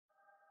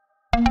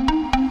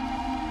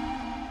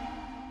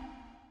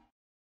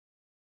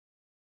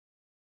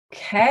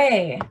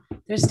Okay,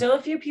 there's still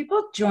a few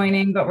people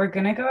joining, but we're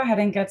going to go ahead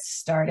and get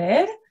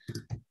started.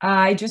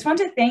 I just want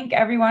to thank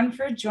everyone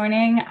for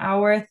joining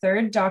our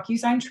third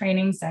DocuSign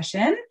training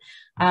session.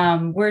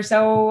 We're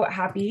so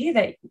happy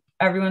that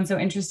everyone's so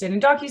interested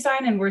in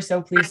DocuSign, and we're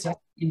so pleased to have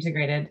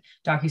integrated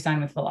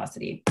DocuSign with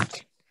Velocity.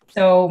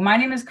 So my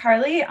name is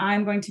Carly.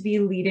 I'm going to be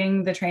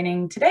leading the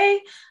training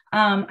today.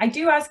 I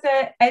do ask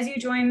that as you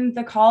join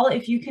the call,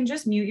 if you can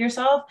just mute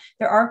yourself.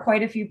 There are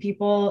quite a few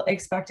people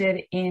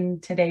expected in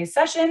today's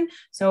session,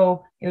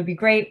 so it would be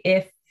great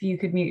if you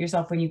could mute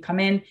yourself when you come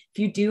in. If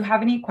you do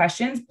have any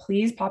questions,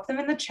 please pop them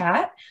in the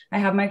chat. I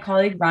have my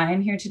colleague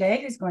Ryan here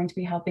today who's going to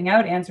be helping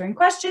out answering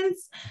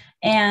questions,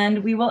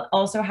 and we will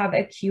also have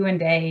a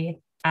Q&A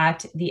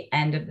at the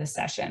end of the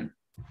session.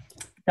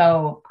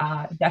 So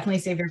definitely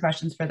save your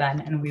questions for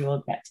then, and we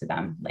will get to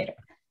them later.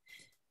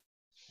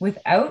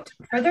 Without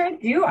further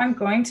ado, I'm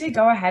going to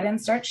go ahead and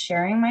start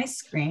sharing my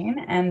screen,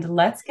 and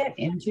let's get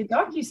into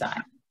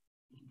DocuSign.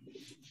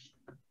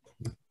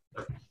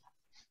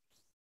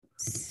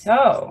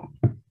 So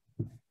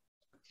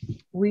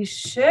we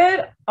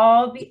should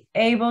all be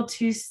able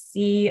to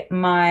see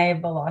my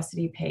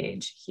Velocity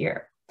page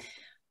here.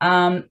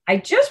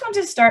 I just want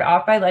to start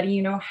off by letting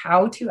you know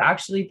how to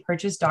actually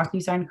purchase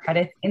DocuSign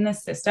credits in the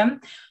system.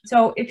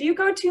 So if you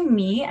go to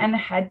Me and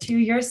head to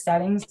your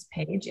settings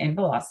page in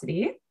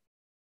Velocity,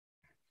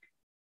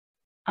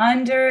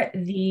 under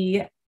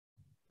the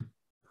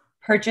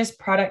purchase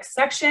products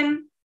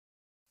section,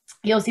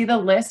 you'll see the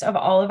list of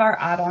all of our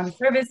add-on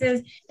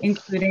services,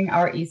 including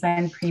our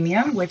eSign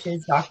Premium, which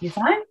is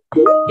DocuSign.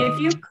 If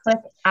you click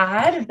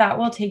Add, that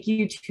will take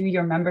you to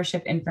your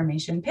membership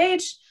information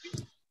page.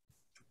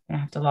 I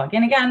have to log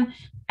in again.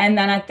 And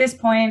then at this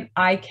point,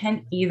 I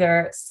can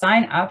either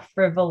sign up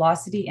for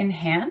Velocity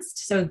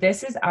Enhanced. So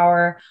this is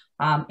our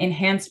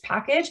enhanced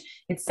package.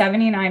 It's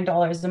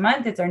 $79 a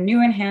month. It's our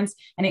new enhanced,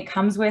 and it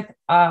comes with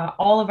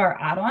all of our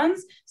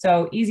add-ons.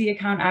 So easy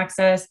account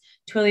access,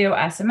 Twilio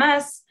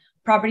SMS,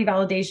 property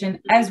validation,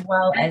 as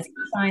well as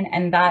eSign.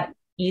 And that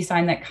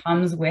eSign that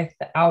comes with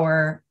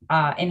our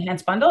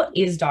enhanced bundle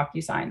is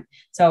DocuSign.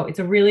 So it's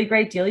a really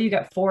great deal. You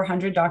get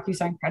 400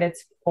 DocuSign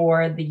credits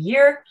for the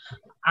year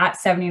at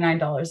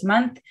 $79 a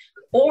month,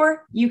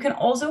 or you can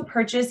also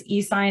purchase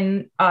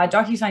eSign,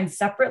 DocuSign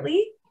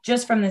separately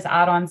just from this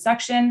add-on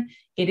section.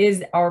 It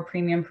is our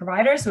premium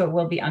provider, so it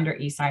will be under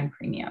eSign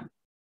Premium.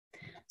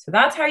 So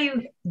that's how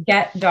you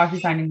get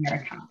DocuSign in your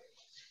account.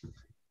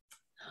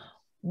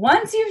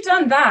 Once you've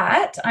done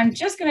that, I'm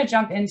just going to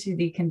jump into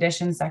the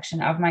conditions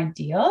section of my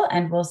deal,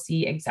 and we'll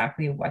see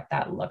exactly what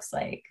that looks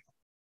like.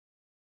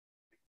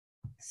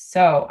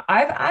 So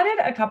I've added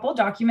a couple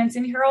documents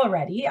in here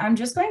already. I'm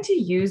just going to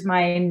use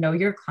my Know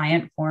Your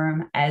Client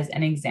form as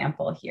an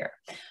example here.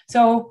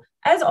 So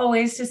as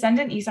always, to send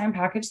an eSign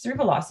package through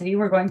Velocity,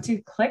 we're going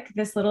to click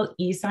this little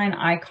eSign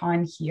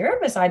icon here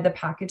beside the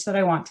package that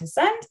I want to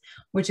send,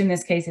 which in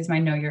this case is my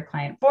Know Your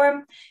Client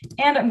form.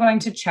 And I'm going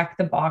to check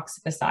the box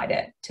beside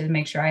it to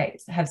make sure I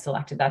have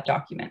selected that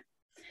document.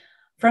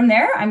 From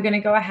there, I'm going to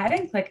go ahead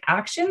and click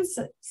Actions,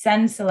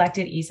 Send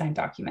Selected eSign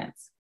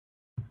Documents.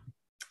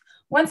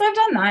 Once I've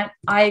done that,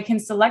 I can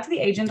select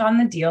the agent on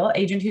the deal,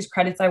 agent whose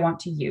credits I want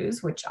to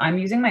use, which I'm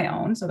using my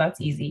own, so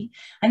that's easy.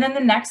 And then the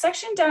next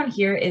section down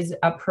here is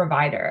a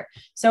provider.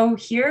 So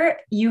here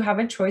you have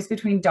a choice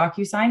between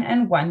DocuSign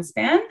and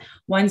OneSpan,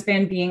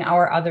 OneSpan being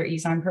our other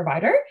eSign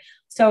provider.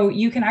 So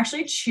you can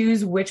actually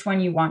choose which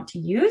one you want to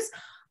use.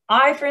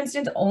 I, for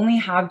instance, only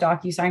have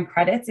DocuSign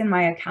credits in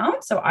my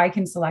account, so I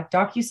can select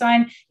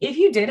DocuSign. If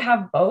you did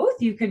have both,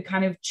 you could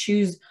kind of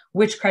choose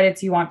which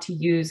credits you want to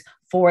use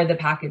for the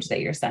package that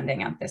you're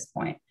sending at this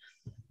point.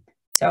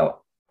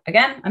 So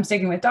again, I'm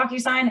sticking with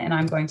DocuSign, and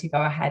I'm going to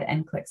go ahead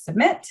and click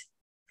Submit.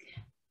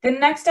 The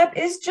next step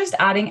is just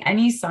adding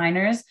any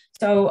signers.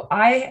 So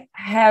I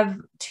have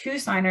 2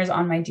 signers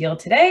on my deal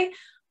today,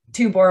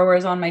 2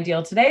 borrowers on my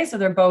deal today, so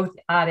they're both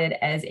added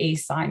as a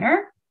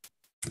signer.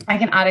 I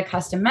can add a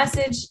custom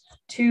message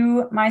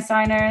to my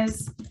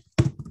signers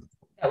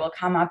that will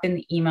come up in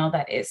the email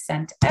that is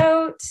sent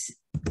out.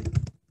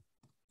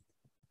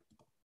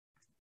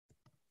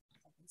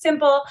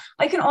 Simple.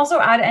 I can also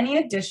add any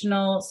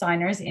additional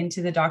signers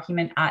into the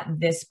document at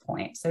this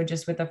point. So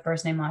just with the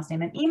first name, last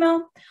name, and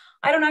email.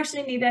 I don't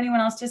actually need anyone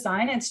else to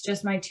sign. It's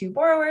just my 2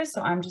 borrowers.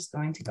 So I'm just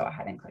going to go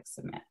ahead and click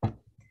Submit.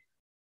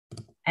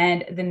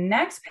 And the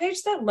next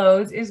page that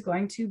loads is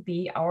going to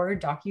be our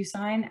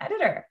DocuSign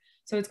editor.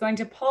 So it's going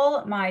to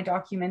pull my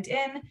document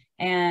in,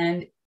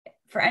 and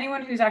for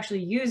anyone who's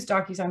actually used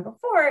DocuSign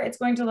before, it's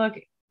going to look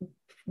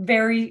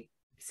very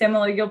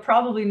similar. You'll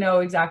probably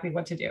know exactly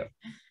what to do.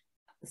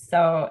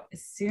 So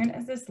as soon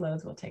as this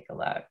loads, we'll take a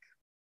look.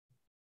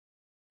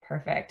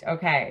 Perfect.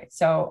 Okay.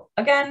 So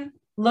again,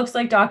 looks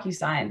like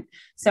DocuSign.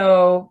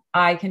 So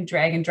I can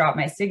drag and drop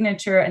my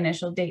signature,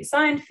 initial date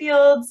signed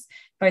fields.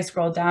 If I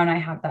scroll down, I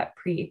have that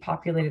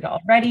pre-populated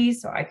already.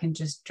 So I can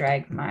just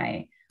drag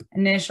my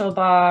initial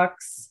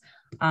box.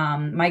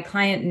 My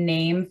client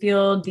name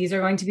field, these are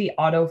going to be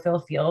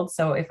autofill fields.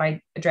 So if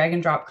I drag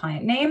and drop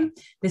client name,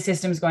 the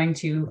system's going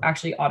to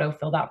actually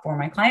autofill that for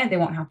my client. They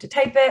won't have to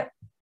type it.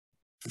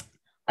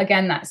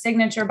 Again, that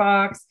signature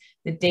box,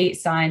 the date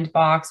signed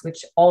box,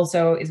 which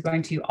also is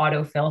going to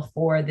autofill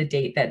for the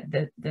date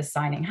that the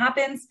signing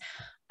happens.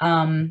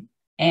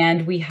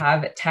 And we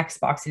have text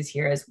boxes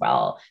here as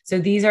well. So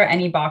these are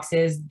any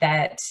boxes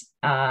that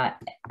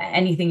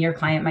anything your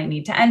client might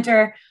need to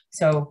enter.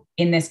 So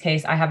in this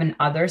case, I have an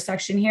other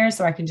section here,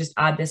 so I can just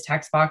add this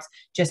text box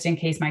just in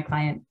case my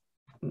client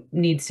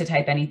needs to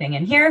type anything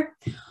in here.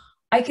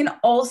 I can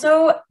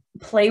also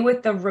play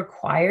with the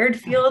required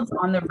fields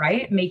on the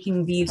right,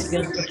 making these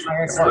fields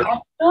required or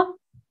optional.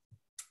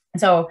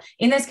 So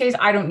in this case,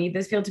 I don't need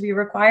this field to be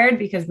required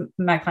because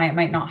my client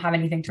might not have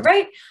anything to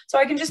write. So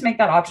I can just make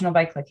that optional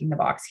by clicking the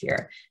box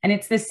here. And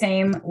it's the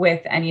same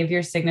with any of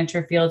your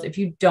signature fields. If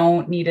you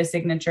don't need a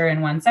signature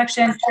in one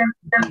section,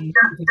 you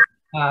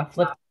can,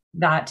 flip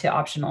that to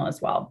optional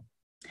as well.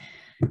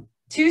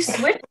 To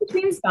switch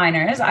between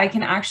signers, I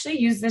can actually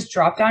use this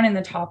drop down in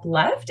the top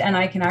left, and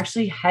I can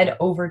actually head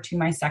over to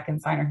my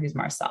second signer, who's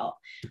Marcel.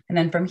 And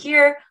then from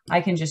here, I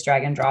can just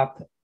drag and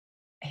drop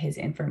his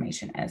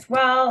information as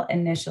well.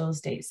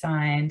 Initials, date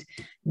signed,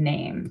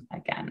 name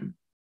again.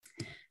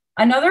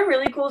 Another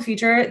really cool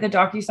feature the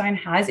DocuSign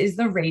has is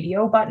the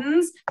radio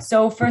buttons.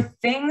 So for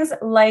things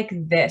like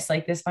this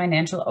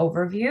financial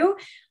overview,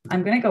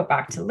 I'm going to go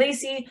back to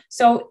Lacey.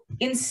 So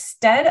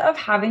instead of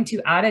having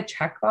to add a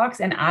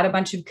checkbox and add a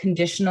bunch of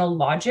conditional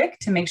logic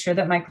to make sure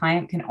that my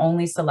client can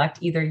only select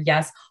either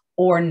yes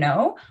or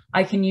no,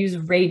 I can use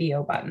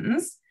radio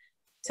buttons.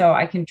 So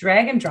I can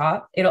drag and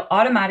drop. It'll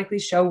automatically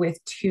show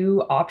with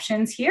 2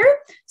 options here.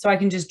 So I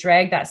can just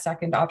drag that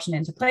second option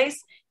into place.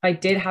 If I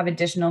did have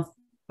additional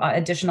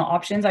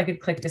options, I could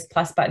click this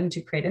plus button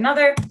to create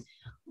another.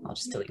 I'll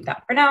just delete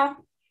that for now.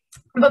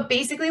 But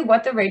basically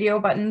what the radio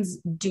buttons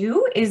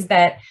do is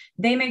that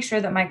they make sure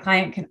that my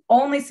client can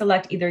only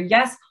select either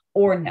yes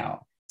or no.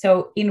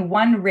 So in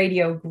one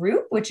radio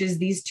group, which is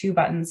these 2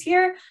 buttons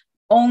here,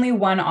 only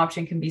one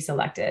option can be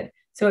selected.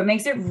 So it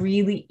makes it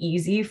really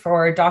easy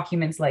for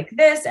documents like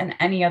this and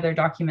any other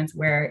documents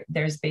where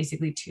there's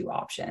basically 2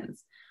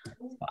 options.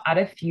 I'll add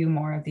a few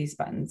more of these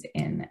buttons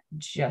in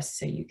just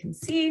so you can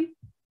see.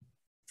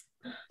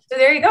 So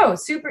there you go,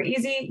 super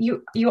easy.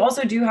 You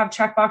also do have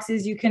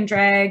checkboxes you can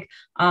drag,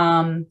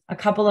 a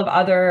couple of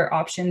other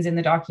options in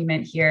the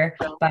document here,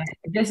 but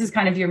this is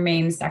kind of your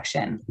main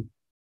section.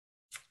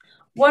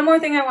 One more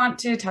thing I want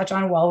to touch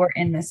on while we're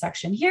in this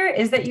section here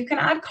is that you can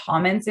add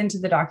comments into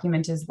the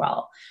document as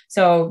well.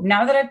 So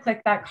now that I've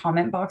clicked that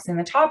comment box in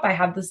the top, I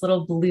have this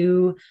little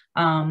blue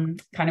kind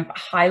of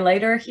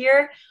highlighter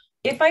here.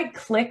 If I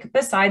click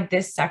beside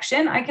this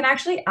section, I can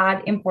actually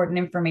add important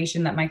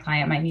information that my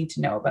client might need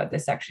to know about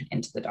this section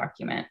into the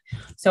document.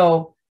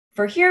 So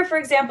for here, for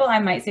example, I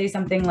might say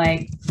something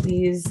like,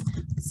 please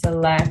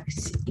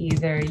select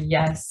either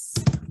yes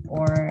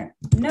or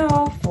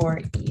no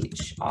for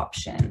each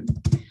option.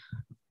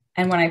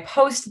 And when I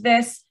post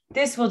this,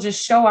 this will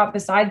just show up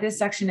beside this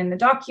section in the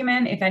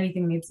document if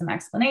anything needs some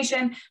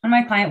explanation, and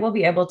my client will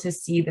be able to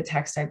see the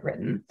text I've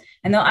written.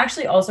 And they'll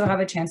actually also have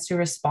a chance to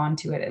respond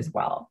to it as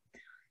well.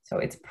 So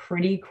it's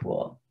pretty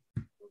cool.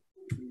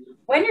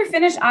 When you're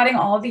finished adding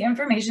all of the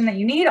information that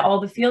you need,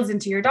 all the fields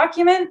into your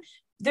document,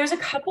 there's a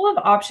couple of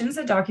options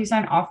that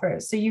DocuSign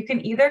offers. So you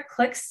can either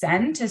click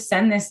send to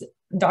send this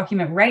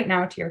document right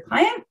now to your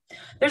client.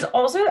 There's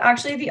also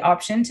actually the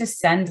option to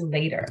send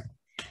later.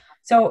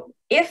 So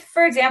if,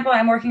 for example,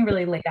 I'm working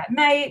really late at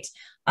night,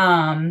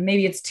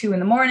 maybe it's 2 in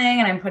the morning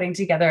and I'm putting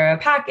together a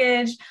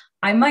package,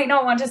 I might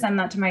not want to send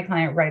that to my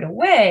client right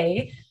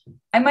away.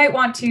 I might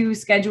want to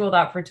schedule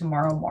that for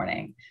tomorrow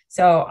morning.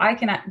 So I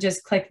can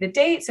just click the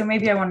date. So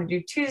maybe I want to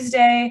do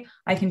Tuesday.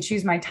 I can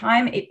choose my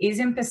time. It is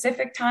in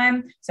Pacific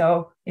time.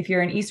 So if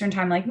you're in Eastern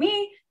time like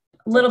me,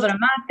 a little bit of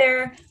math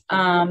there.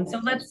 So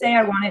let's say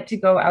I want it to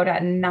go out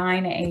at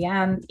 9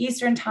 a.m.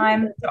 Eastern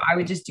time. So I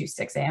would just do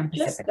 6 a.m.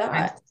 Pacific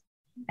time.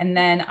 And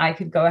then I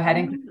could go ahead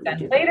and click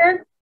send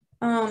later.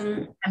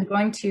 I'm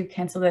going to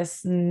cancel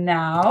this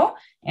now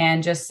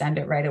and just send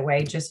it right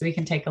away, just so we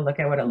can take a look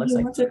at what it looks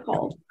like. What's it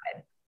called?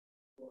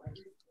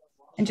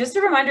 And just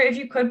a reminder, if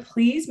you could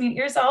please mute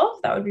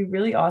yourself, that would be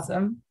really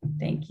awesome.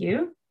 Thank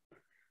you.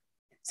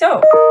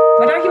 So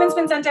my document's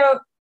been sent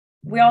out.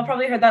 We all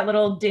probably heard that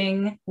little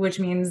ding, which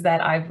means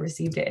that I've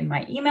received it in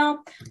my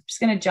email. I'm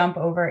just going to jump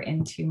over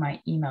into my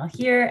email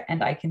here,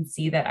 and I can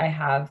see that I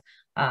have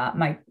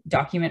my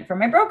document from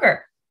my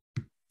broker.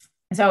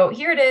 So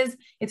here it is.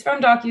 It's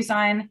from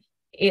DocuSign.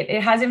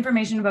 It has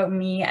information about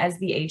me as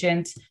the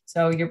agent.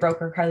 So your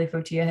broker, Carly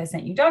Fotia, has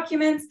sent you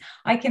documents.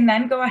 I can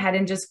then go ahead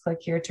and just click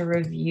here to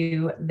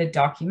review the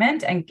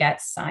document and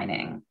get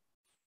signing.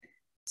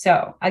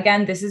 So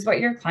again, this is what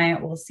your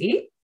client will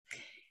see.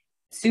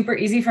 Super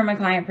easy from a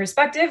client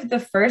perspective. The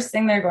first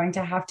thing they're going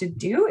to have to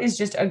do is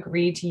just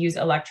agree to use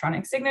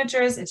electronic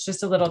signatures. It's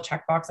just a little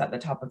checkbox at the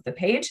top of the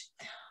page.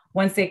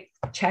 Once they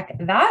check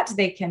that,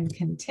 they can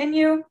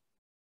continue.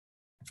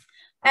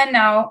 And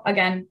now,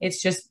 again,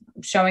 it's just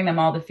showing them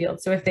all the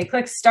fields. So if they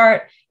click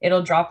start,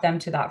 it'll drop them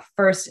to that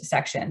first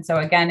section. So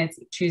again, it's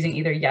choosing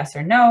either yes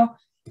or no.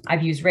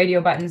 I've used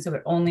radio buttons, so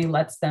it only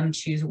lets them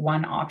choose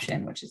one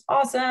option, which is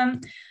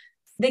awesome.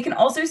 They can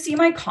also see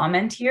my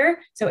comment here.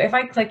 So if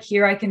I click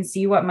here, I can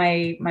see what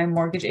my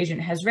mortgage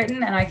agent has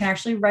written, and I can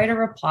actually write a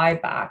reply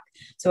back.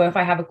 So if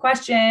I have a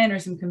question or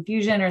some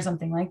confusion or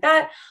something like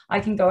that, I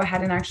can go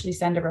ahead and actually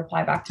send a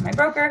reply back to my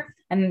broker,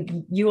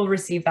 and you will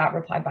receive that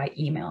reply by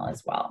email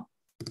as well.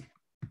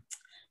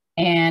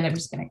 And I'm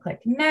just going to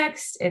click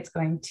next. It's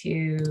going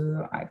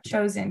to, I've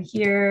chosen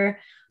here.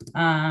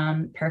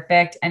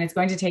 Perfect. And it's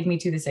going to take me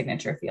to the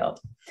signature field.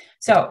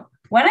 So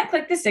when I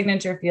click the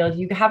signature field,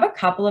 you have a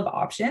couple of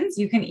options.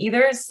 You can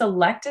either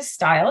select a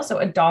style, so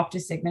adopt a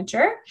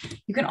signature.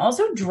 You can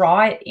also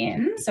draw it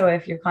in. So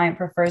if your client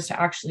prefers to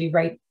actually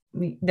write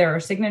their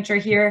signature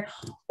here,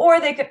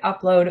 or they could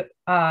upload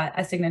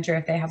a signature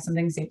if they have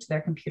something saved to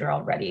their computer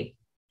already.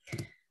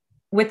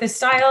 With the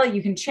style,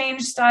 you can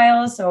change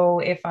style. So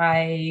if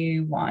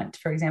I want,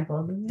 for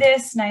example,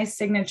 this nice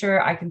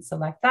signature, I can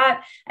select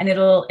that and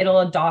it'll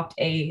adopt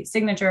a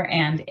signature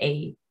and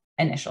a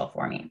initial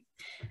for me.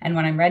 And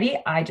when I'm ready,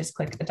 I just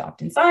click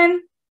adopt and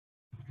sign.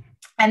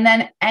 And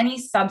then any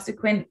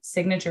subsequent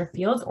signature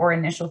fields or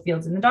initial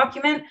fields in the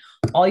document,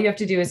 all you have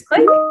to do is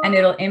click and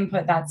it'll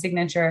input that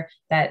signature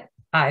that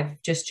I've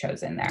just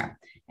chosen there.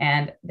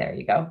 And there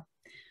you go.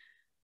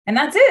 And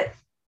that's it.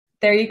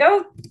 There you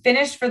go.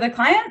 Finished for the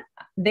client.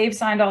 They've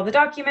signed all the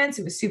documents.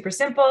 It was super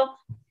simple.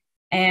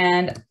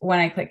 And when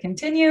I click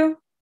continue,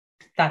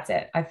 that's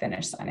it. I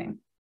finished signing.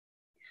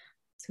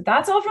 So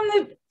that's all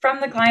from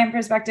the client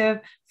perspective.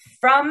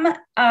 From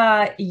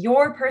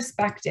your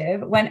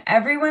perspective, when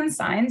everyone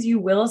signs, you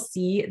will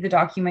see the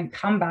document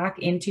come back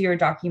into your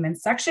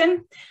documents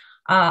section.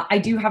 I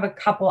do have a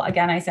couple,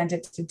 again, I sent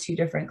it to 2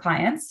 different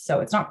clients, so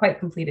it's not quite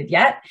completed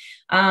yet.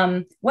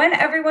 When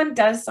everyone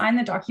does sign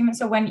the document,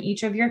 so when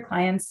each of your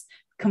clients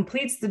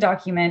completes the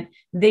document,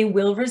 they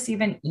will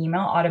receive an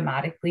email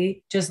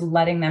automatically, just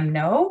letting them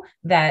know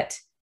that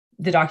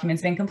the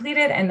document's been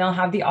completed, and they'll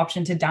have the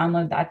option to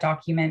download that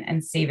document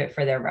and save it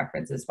for their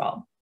records as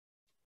well.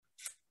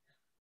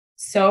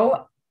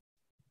 So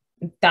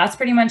that's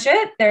pretty much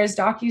it. There's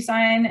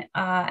DocuSign,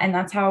 and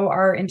that's how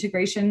our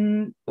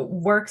integration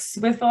works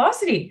with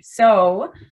Velocity. So